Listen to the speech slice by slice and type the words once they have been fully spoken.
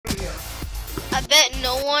I bet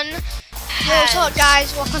no one Yo, what's up,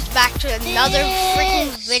 guys? Welcome back to another freaking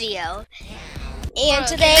video. And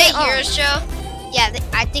today, can they hear us, Joe? Yeah,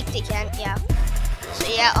 I think they can. Yeah.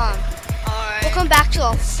 So yeah, Alright. welcome back to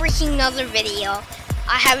a freaking another video.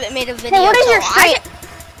 I haven't made a video. Hey, what is your stream?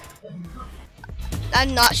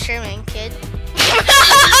 I'm not streaming, kid.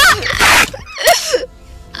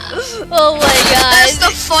 Oh my god. That's the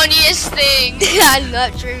funniest thing. I'm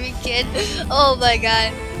not streaming, kid. Oh my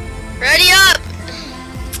god. Ready up.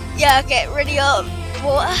 Yeah, okay, ready up.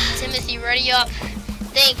 Well, Timothy, ready up.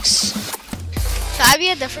 Thanks. should I be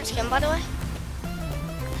a different skin, by the way?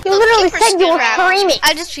 You literally keep her said you were skin streaming.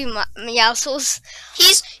 I just be meowscles.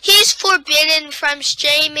 He's forbidden from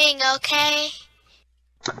streaming, okay?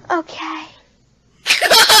 Okay.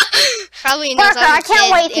 Probably knows Parker, I'm a I can't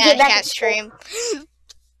kid. wait to Yeah, get back I can't to school. stream.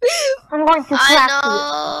 I'm going to slap I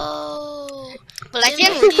you. know. But I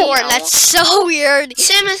can't Timothy, record. That's so weird.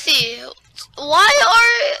 Timothy, why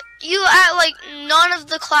are you at like none of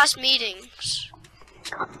the class meetings?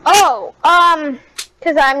 Oh,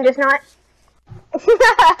 cause I'm just not.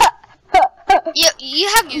 You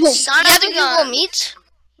have son you of have a Google gun. Meet?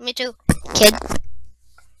 Me too, kid.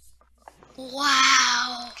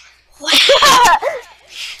 Wow.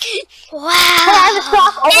 Wow. I have a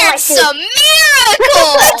sock over my It's shoe. a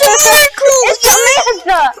miracle! It's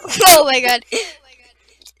Samantha. Oh my god.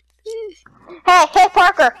 Hey,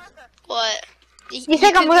 Parker. What? You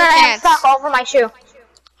think I'm weird? I have a sock over my shoe.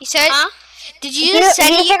 You said? Huh? Did you just Do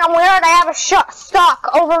say you think I'm weird? I have a sock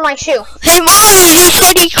over my shoe. Hey mom, he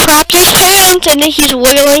said he crapped his pants and he's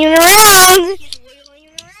wiggling it around.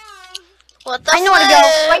 What the I know where to go.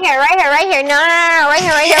 Right here, right here, right here. No, right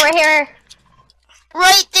here, right here, right here.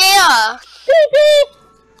 Right there!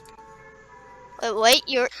 Wait,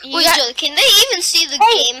 you Wait, got, Joe, can they even see the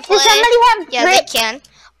Hey, gameplay? does somebody have yeah, grip? they can.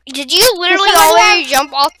 Did you literally somebody already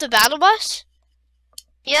jump off the battle bus?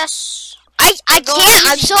 Yes. I Go can't.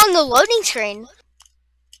 I'm easy. still on the loading screen.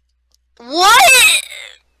 What?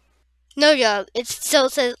 No, Joe. It still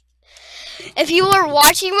says. If you were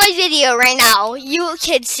watching my video right now, you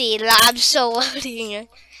can see that I'm still loading.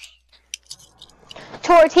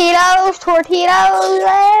 Tortillas,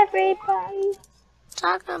 everybody.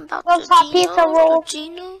 Talking about Those hot pizza rolls.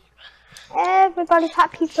 Totino. Everybody's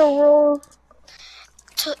hot pizza rolls.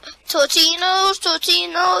 Totinos.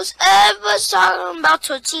 Everyone's talking about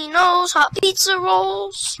Totinos, hot pizza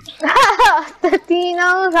rolls.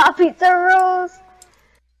 Totinos, hot pizza rolls.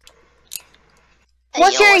 Hey,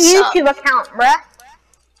 What's yo, your what's YouTube account, bruh?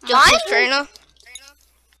 Joseph Trainer.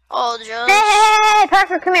 Oh, Joe. Hey,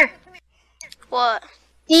 Parker, come here. What?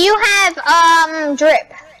 Do you have,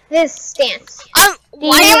 drip? This stance.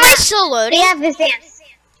 Why am I still Do loading? you have this dance?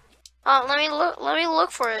 Let me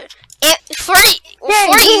look for it. For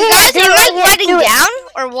you guys, do am it, I yeah, writing do it. down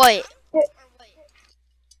or what?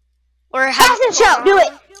 Or Fashion show, do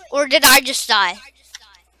it. Or did I just die?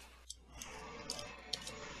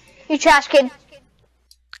 You trash kid.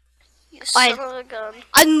 You son of a gun.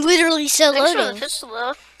 I'm literally still Thanks for the loading. pistol,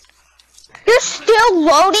 though. You're still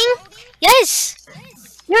loading? Yes.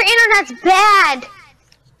 Your internet's bad.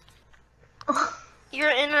 Your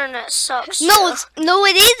internet sucks. No, Joe.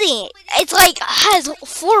 it isn't. It's like has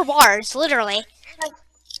 4 bars, literally.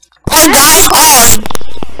 On die hard.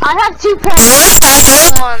 I have 2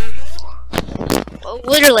 points. One.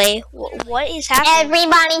 Literally. What is happening?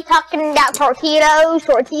 Everybody talking about tortillas.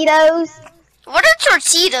 What are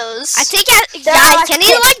tortitos? I think They're guys, like can he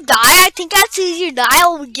this. like die? I think as soon as you die,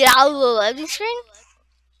 I'll get out of the loading screen.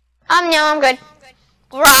 No, I'm good.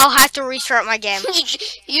 Or I'll have to restart my game.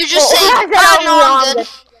 you just say, I said, oh, no, I'm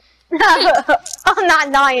good. I'm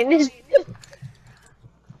not dying.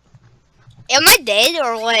 Am I dead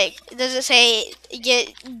or what? Does it say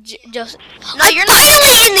just? No, you're not.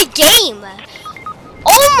 Finally in the game.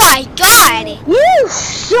 Oh my god! You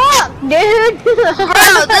suck, dude.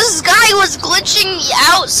 Bro, this guy was glitching me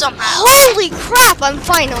out somehow. Holy crap! I'm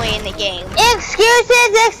finally in the game.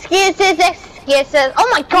 Excuses. Oh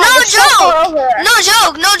my god. No there's so far joke! over.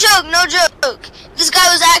 No joke! This guy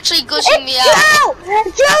was actually glitching me out.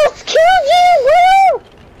 Joe killed you, bro.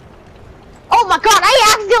 Oh my god, I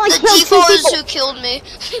accidentally The killed 2 default is people. who killed me.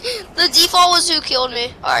 The default was who killed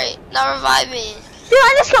me. Alright, now revive me. Dude,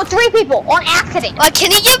 I just killed 3 people on accident. Like,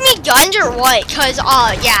 can he give me guns or what? Cause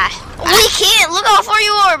yeah, We can't. Look how far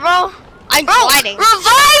you are, bro. I'm Bro, gliding.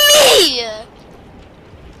 revive me!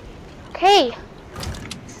 Okay.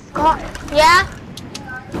 God. Yeah?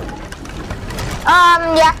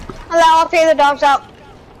 Yeah. Hello, I'll take the dogs out.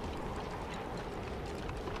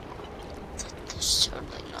 There's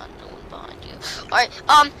totally not no one behind you. Alright,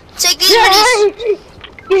 take these minis.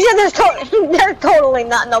 You said there's totally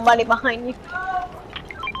not nobody behind you.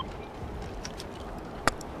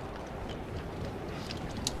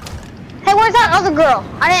 Hey, where's that other girl?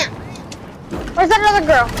 Where's that other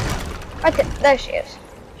girl? Right there she is.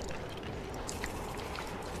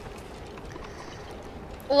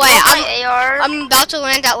 Wait, AR. I'm about to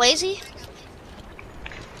land at Lazy.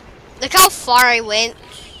 Look how far I went.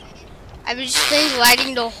 I've just been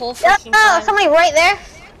gliding the whole freaking time. Somebody right there.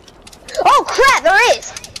 Oh crap, there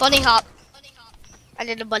is. Bunny hop. I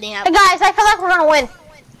did a bunny hop. Hey guys, I feel like we're gonna win.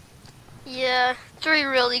 Yeah, 3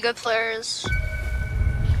 really good players.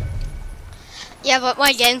 Yeah, but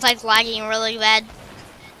my game's like lagging really bad.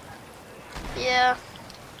 Yeah.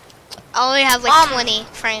 I only have like 20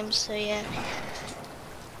 frames, so yeah.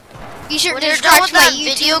 You should When you're just done watch with my that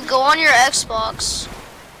YouTube. video, go on your Xbox.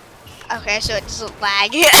 Okay, so it doesn't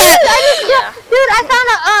lag. Dude, I found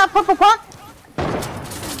a purple pump.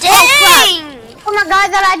 Dang! From a guy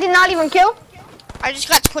that I did not even kill. I just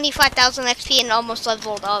got 25,000 XP and almost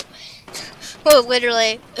leveled up. Oh,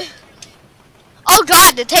 literally. Oh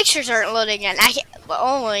god, the textures aren't loading yet.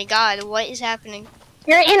 Oh my god, what is happening?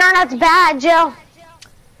 Your internet's bad, Joe.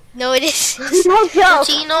 No, it is. No joke.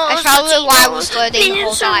 That's probably why I was loading the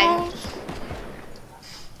whole time.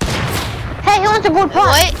 Hey, he wants a gold pump.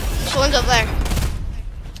 What? Someone's up there.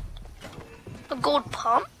 A gold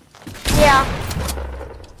pump? Yeah.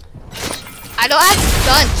 I don't have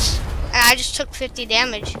guns. And I just took 50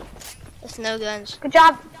 damage. With no guns. Good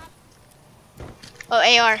job. Oh,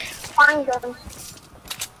 AR. Fine guns.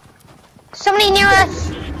 Somebody near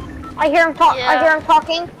us. I hear him talk. Yeah. I hear him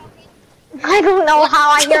talking. I don't know how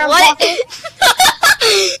I hear him talking.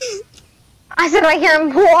 I said I hear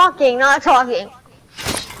him walking, not talking.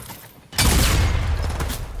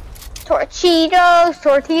 Tortillas.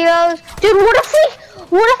 Dude, what if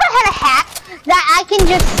I had a hat that I can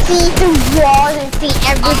just see through walls and see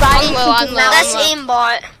everybody? I'm low. That's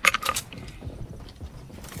aimbot.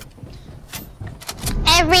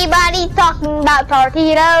 Everybody talking about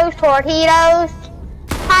tortillas.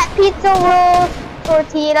 Hot pizza rolls.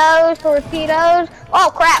 Tortillas.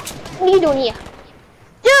 Oh crap! What are you doing here?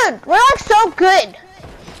 Dude, we're like so good.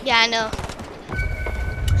 Yeah, I know.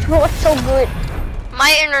 We're so good.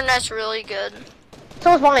 My internet's really good.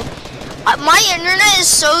 So is mine. My internet is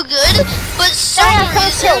so good, but some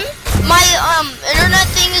reason my internet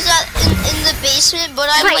thing is in the basement, but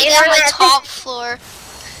I'm like at my top floor.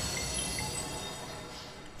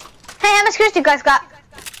 Hey, how much kills you guys got?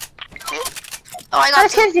 Oh, I How got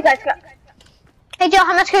much kills you guys got? Hey Joe,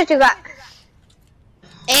 how much kills you got?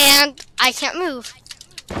 And I can't move.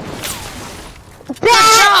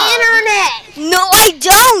 Bad internet! No, I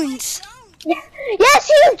don't! Yes,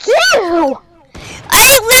 you do!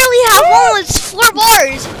 I literally have almost 4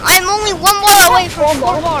 bars. I'm only 1 bar away from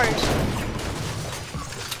 4 bars.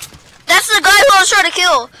 That's the guy who I was trying to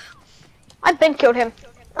kill. I've been killed him.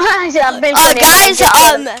 I said I've been killed him. Guys,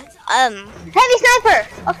 Heavy sniper!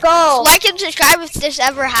 Let's go! like and subscribe if this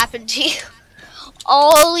ever happened to you.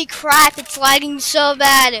 Holy crap, it's lagging so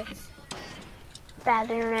bad. Bad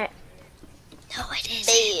internet. No, it isn't.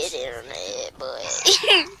 Bad internet, boy.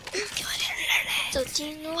 Good internet. So do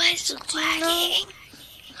you know what's lagging?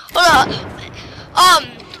 Hold on.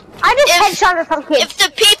 I just headshotted some kid. If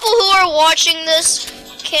the people who are watching this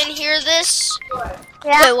can hear this,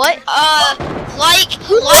 Yeah. Wait, what? like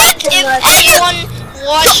if anyone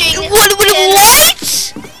watching What?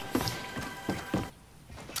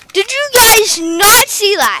 Did you guys not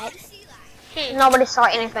see that? Nobody saw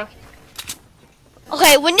anything.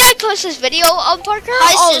 Okay, when I post this video, Parker,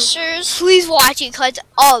 Hi sisters. please watch it, cause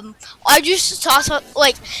I just saw some,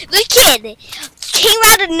 like, the kid came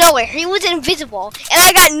out of nowhere. He was invisible, and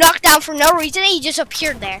I got knocked down for no reason. And he just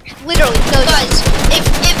appeared there, literally. No Guys, if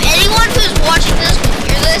anyone who's watching this can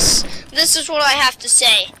hear this, this is what I have to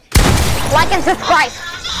say. Like and subscribe.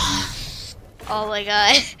 Oh my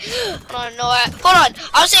god. Hold on.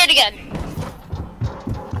 I'll say it again.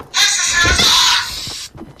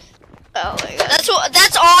 Oh my god.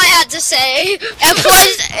 That's all I had to say. And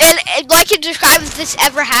please, and like and subscribe if this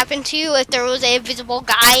ever happened to you. If there was an invisible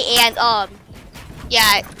guy, and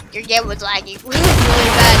yeah, your game was lagging. It was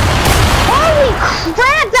really bad. Holy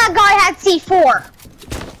crap, that guy had C4.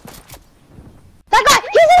 That guy,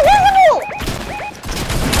 he's invisible!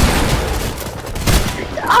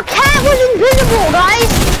 A cat was invisible,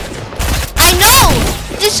 guys! I know!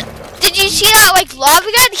 Did you see that, like, lava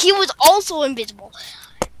gun? He was also invisible.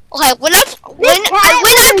 Okay, when I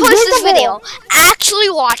post this video, actually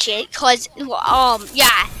watch it, cause,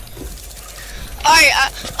 yeah. Alright,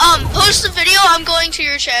 post the video, I'm going to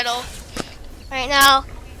your channel. Right now.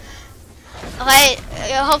 Okay,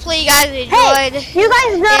 hopefully you guys enjoyed. Hey, you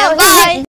guys know. And bye!